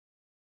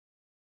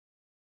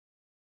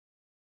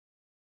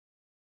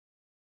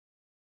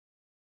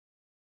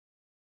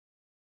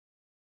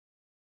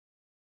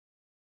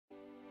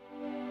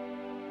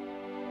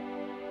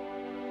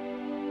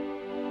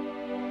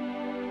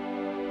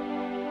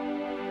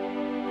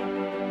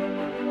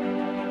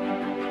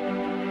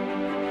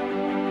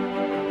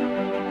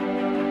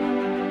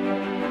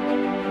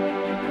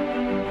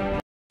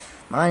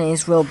My name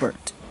is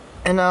Wilbert,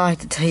 and I'd like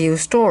to tell you a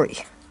story.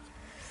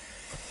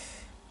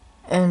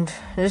 And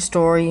this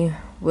story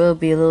will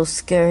be a little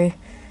scary,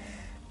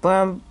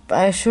 but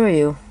I assure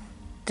you,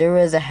 there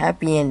is a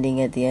happy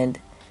ending at the end.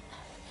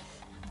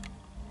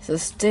 So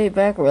stay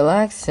back,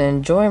 relax, and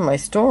enjoy my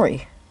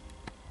story.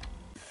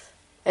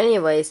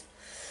 Anyways,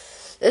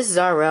 this is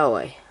our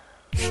railway.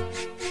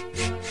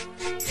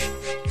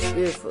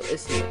 Beautiful,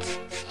 isn't it?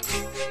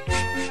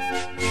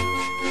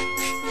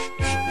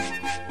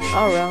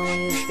 Our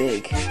railway is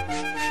big,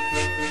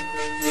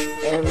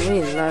 and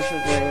we love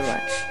it very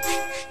much.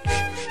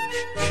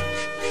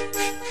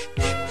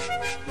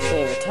 We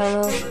have a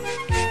tunnel,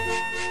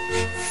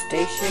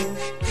 station,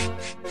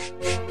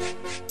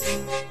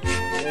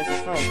 and there's a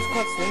fine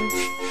Scotsman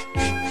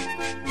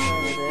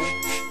over there.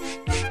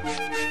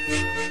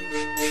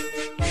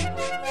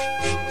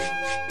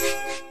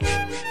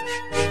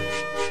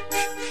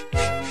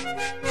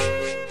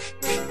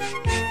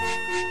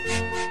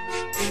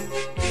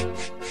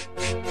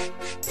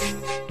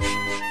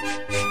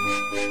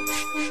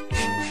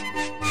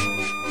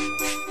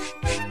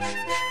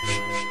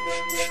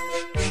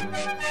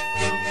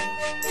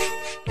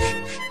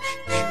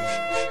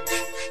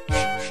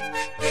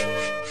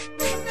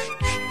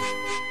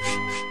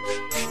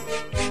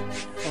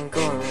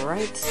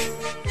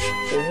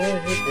 We really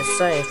hit the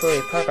sign before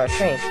we park our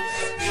train,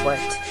 but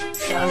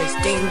down this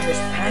dangerous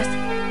path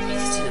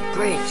leads to the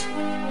bridge.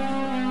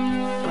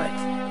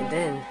 And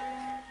then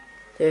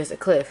there's a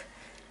cliff.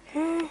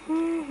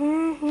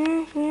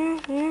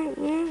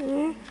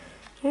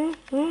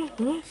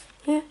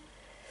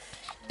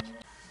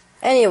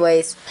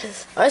 Anyways,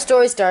 our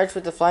story starts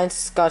with the Flying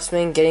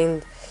Scotsman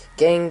getting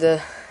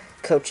the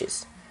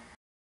coaches.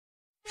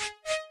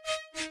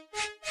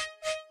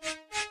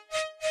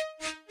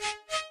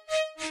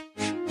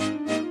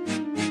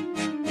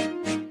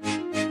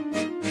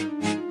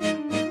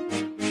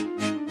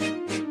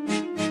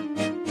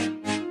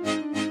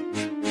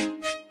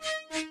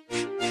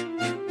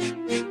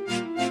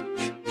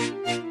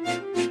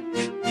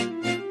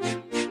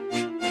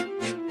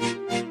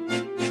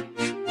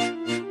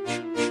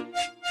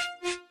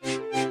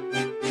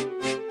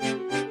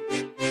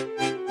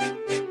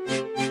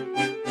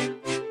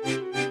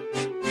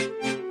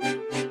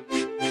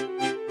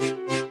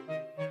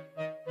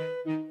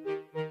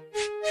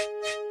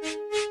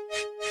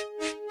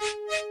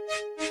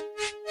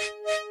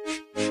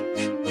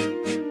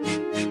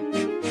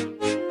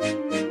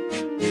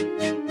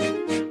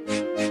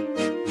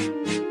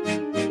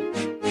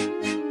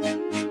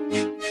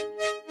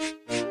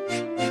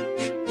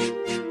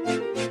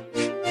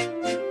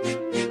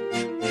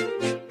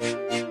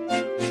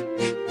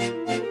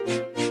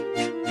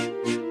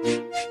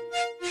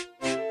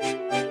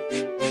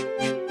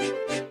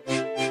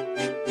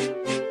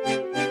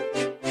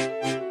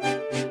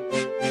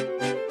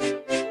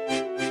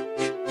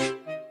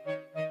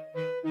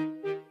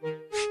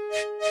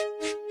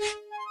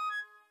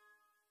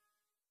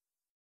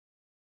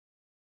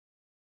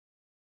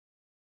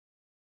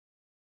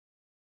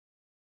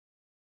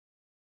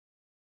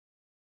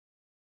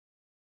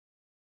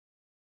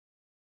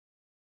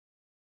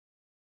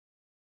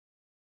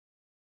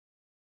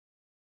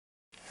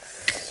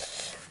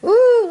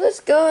 Woo!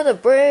 Let's go to the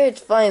bridge,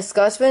 Flying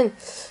Scotsman.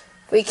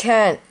 We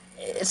can't.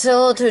 It's a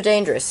little too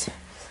dangerous.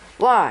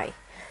 Why?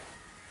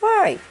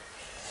 Why?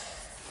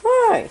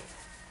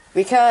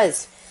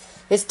 Because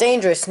it's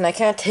dangerous and I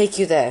can't take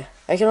you there.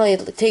 I can only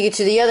take you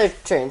to the other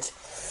trains.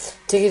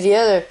 Take you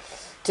to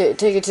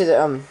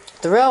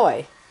the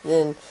railway.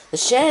 Then the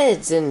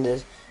sheds and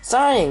the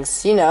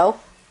signings, you know.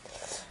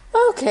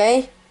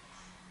 Okay.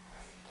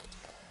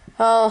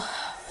 Oh,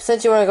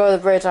 since you want to go to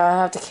the bridge, I'll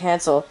have to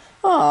cancel.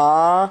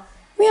 Aww.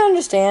 We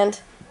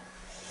understand.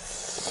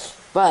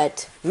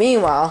 But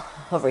meanwhile,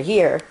 over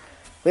here,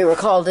 we were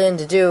called in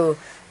to do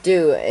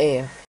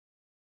a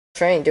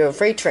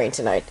freight train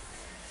tonight.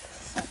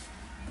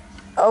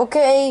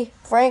 Okay,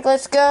 Frank,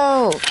 let's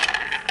go.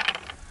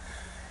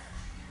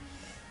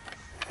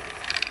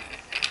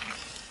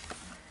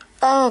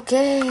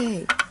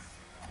 Okay.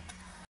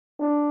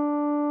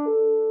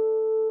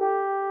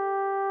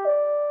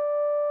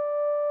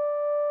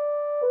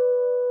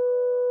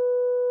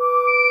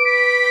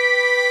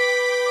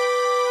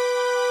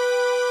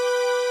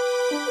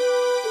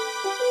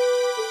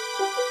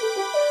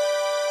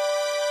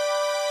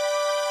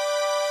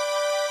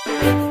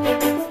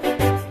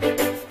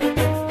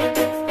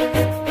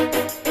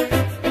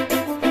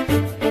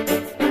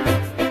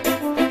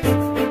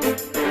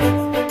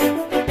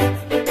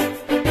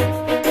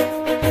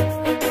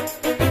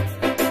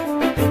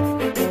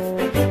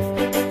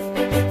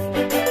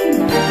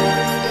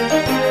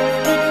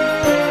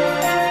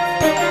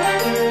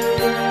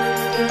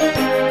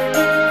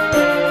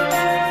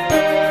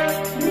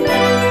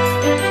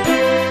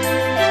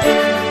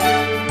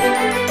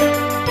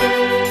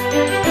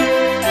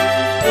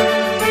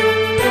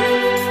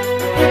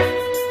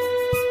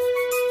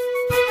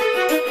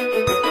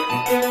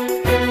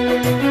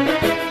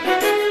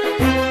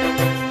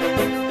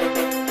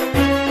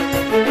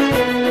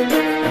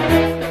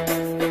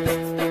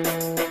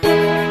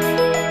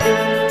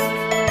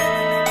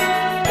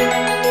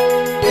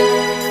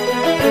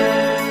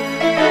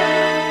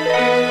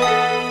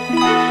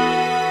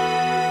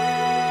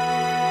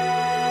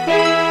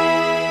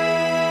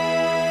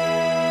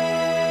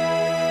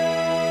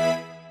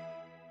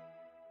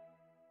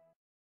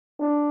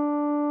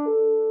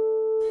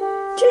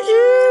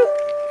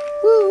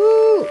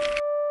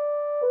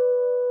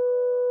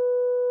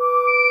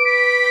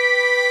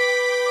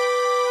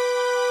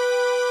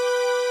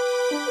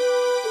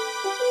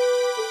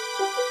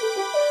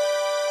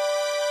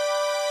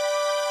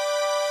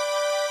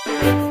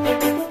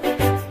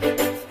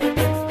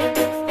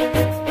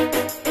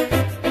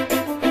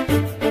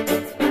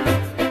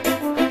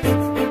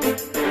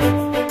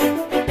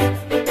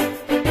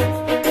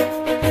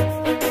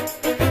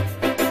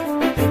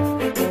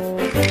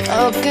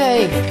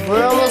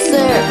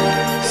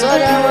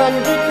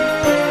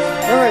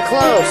 Nowhere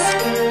close.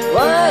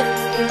 What?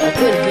 I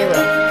couldn't hear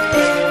him.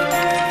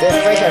 The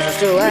freight cars were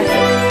still laughing.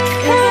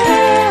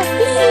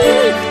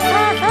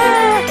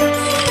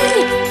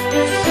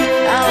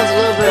 I was a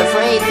little bit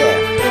afraid there.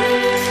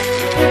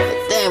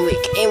 But then we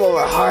came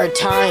over hard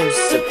times,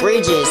 the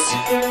bridges.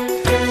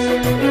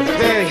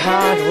 Very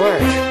hard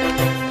work.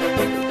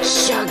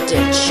 Chugged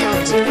and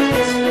chugged,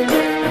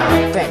 going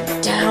up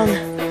and down.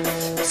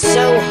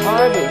 So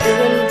hard we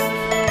couldn't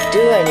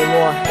do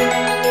anymore.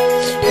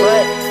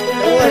 But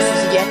the worst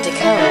was yet to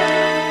come.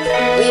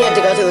 We had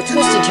to go through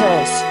twisty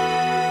turns.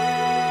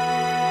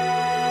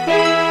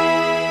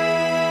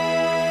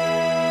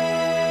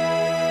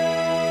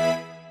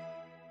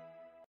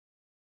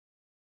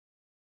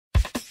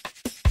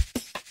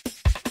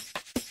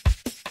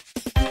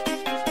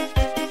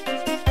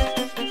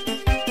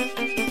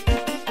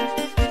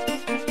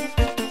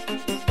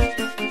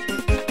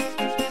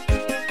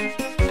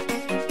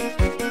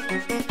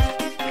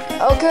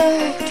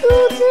 Okay,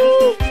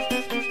 choo-choo.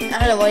 I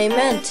don't know what he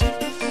meant.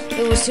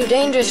 It was too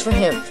dangerous for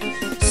him,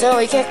 so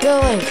he kept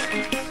going.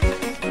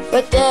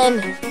 But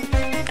then,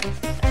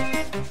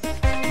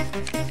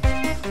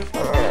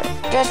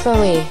 just when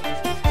we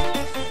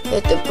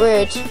hit the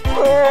bridge,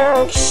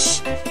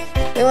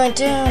 it went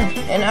down,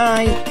 and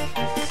I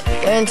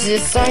went into the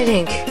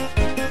siding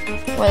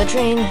while the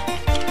train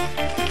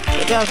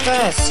went down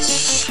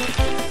fast.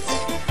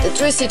 The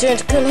twisty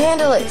turns couldn't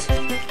handle it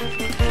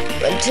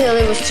until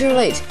it was too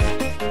late.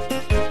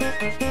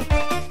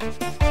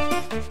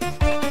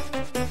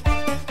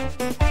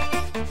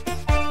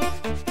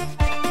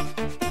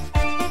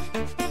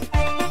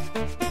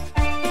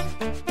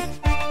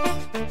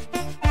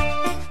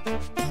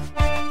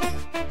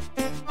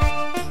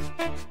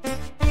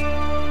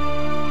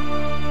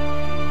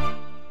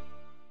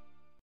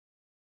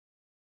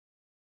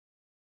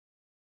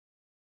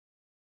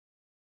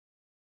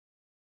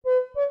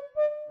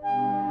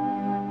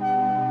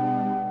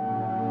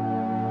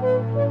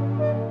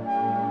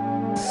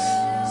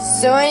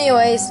 So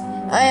anyways,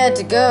 I had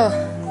to go.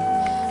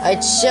 I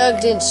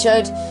chugged and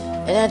chugged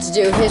and had to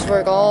do his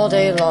work all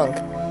day long.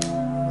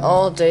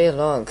 All day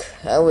long.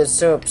 I was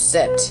so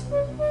upset.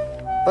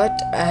 But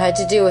I had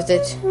to deal with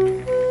it.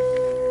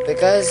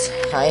 Because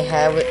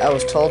I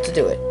was told to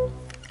do it.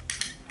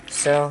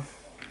 So,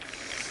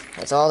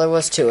 that's all there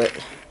was to it.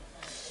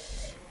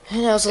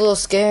 And I was a little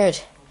scared.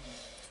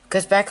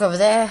 Because back over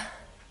there,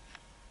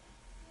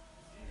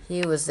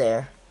 he was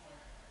there.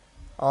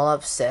 All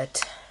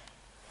upset.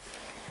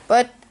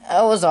 But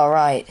I was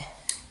alright.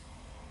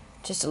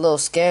 Just a little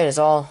scared is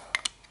all.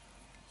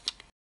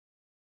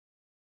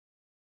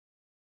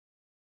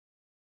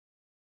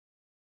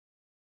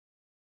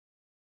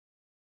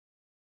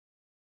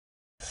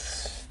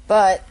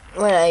 But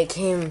when I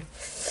came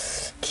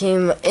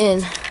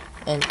in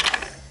and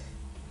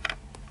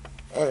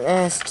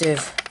asked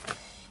if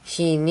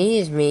he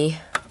needed me,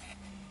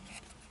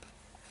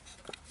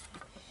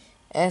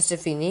 asked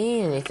if he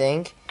needed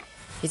anything,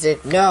 he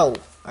said, "No,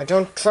 I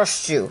don't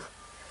trust you."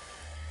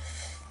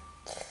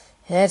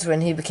 And that's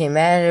when he became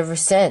mad ever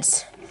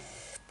since.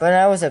 But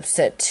I was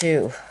upset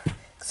too,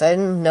 because I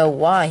didn't know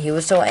why he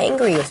was so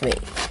angry with me.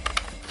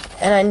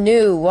 And I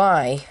knew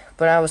why,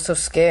 but I was so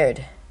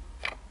scared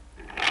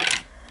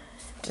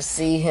to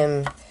see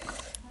him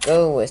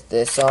go with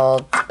this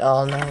all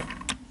night.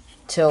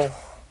 Till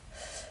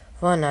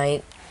one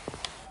night,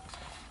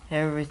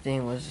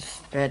 everything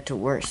was bad to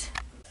worse.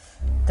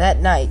 That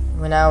night,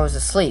 when I was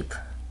asleep,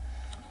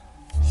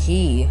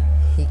 he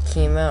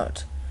came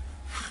out.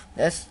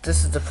 This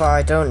is the part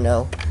I don't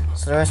know,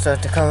 so the rest I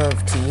have to come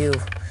over to you.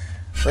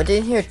 But I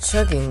didn't hear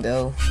chugging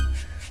though.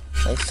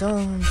 Like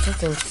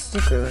something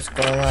secret was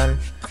going on.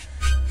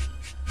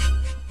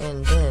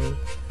 And then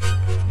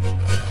it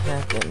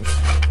happened.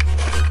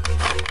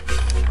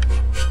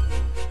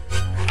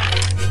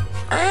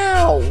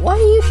 Ow! What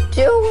are you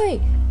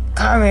doing?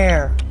 Come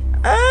here.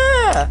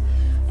 Ah!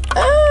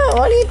 Ah!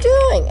 What are you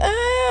doing?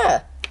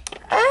 Ah!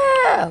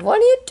 Ah! What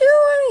are you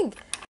doing?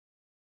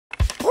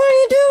 What are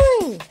you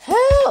doing?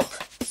 Help!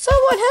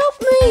 Someone help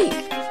me!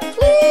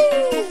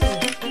 Please!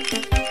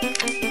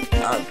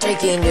 I'm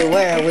taking you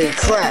where we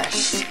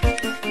crashed.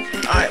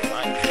 I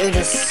want you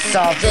to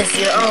solve this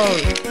your own.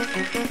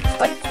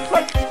 But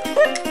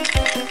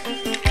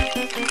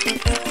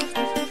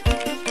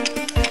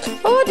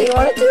what do you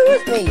want to do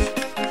with me?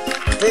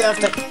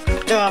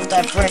 Do off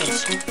that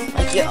bridge,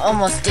 like you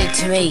almost did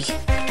to me.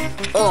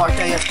 Or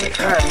do you have to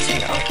hurt, you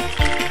know?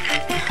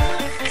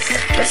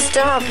 But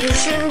stop, you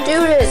shouldn't do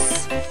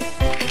this.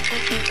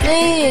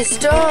 Please,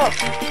 stop.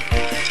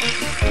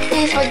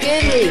 Please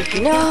forgive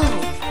me. No.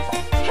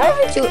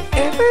 Haven't you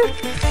ever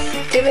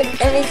given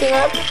anything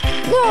up?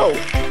 No.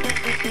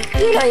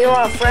 You know you're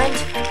our friend.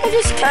 I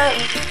just can't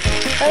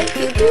let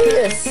you do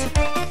this.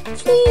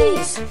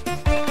 Please.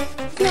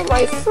 You're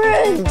my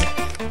friend.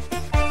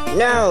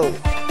 No.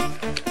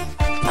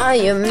 I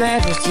am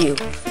mad with you.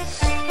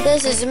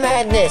 This is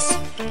madness.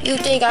 You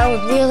think I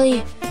would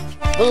really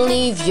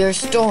believe your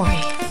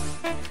story?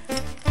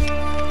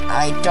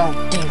 I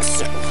don't think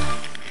so.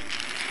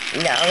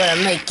 Now I'm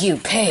gonna make you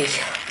pay.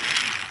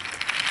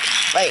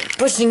 By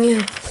pushing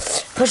you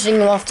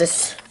off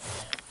this,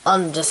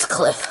 on this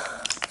cliff.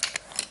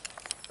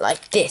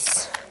 Like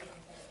this.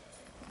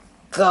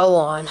 Go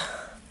on.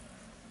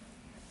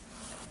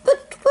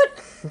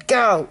 What?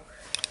 Go.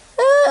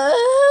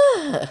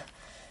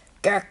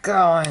 Get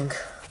going.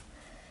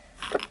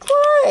 But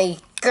why?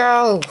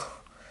 Go.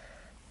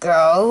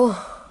 Go.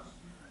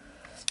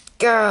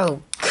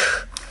 Go.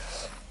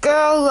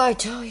 Go, I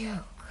tell you.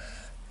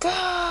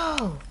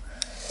 Go.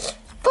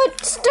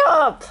 But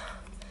stop.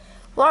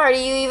 Why do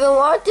you even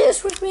want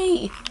this with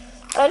me?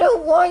 I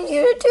don't want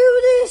you to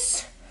do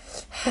this.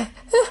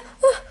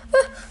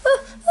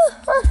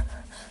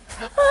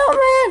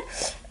 Oh,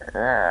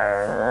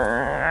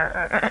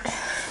 man.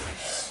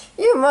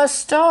 You must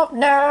stop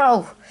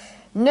now.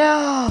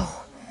 No.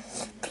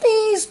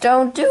 Please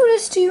don't do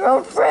this to your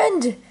own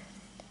friend.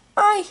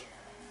 I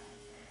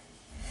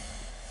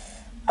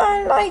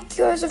like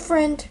you as a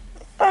friend.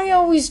 I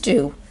always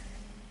do.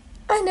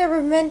 I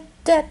never meant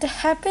that to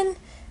happen.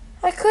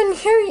 I couldn't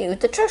hear you.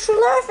 The trucks were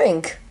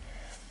laughing.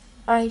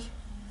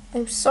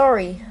 I'm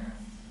sorry.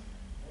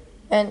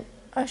 And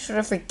I should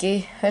have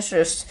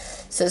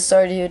said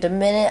sorry to you the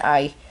minute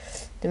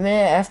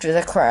after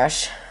the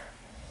crash.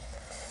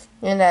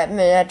 And that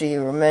minute after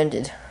you were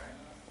mended.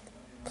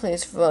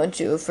 Please won't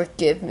you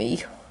forgive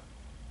me?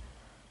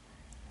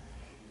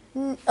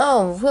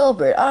 Oh,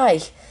 Wilbert,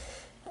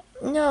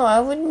 no, I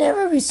would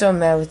never be so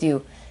mad with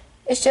you.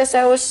 It's just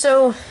I was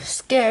so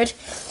scared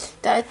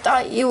that I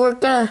thought you were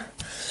gonna,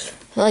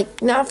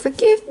 not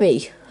forgive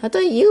me. I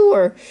thought you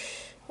were,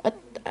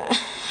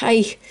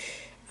 I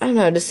don't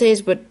know how to say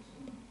this, but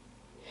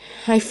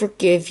I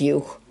forgive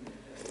you.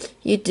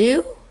 You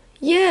do?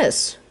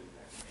 Yes.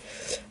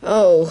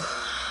 Oh,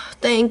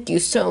 thank you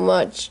so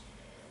much.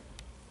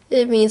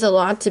 It means a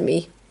lot to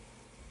me.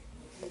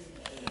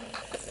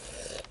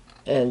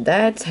 And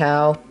that's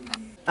how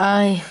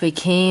I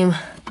became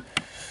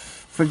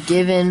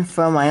forgiven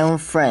from my own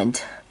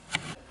friend.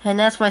 And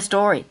that's my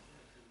story.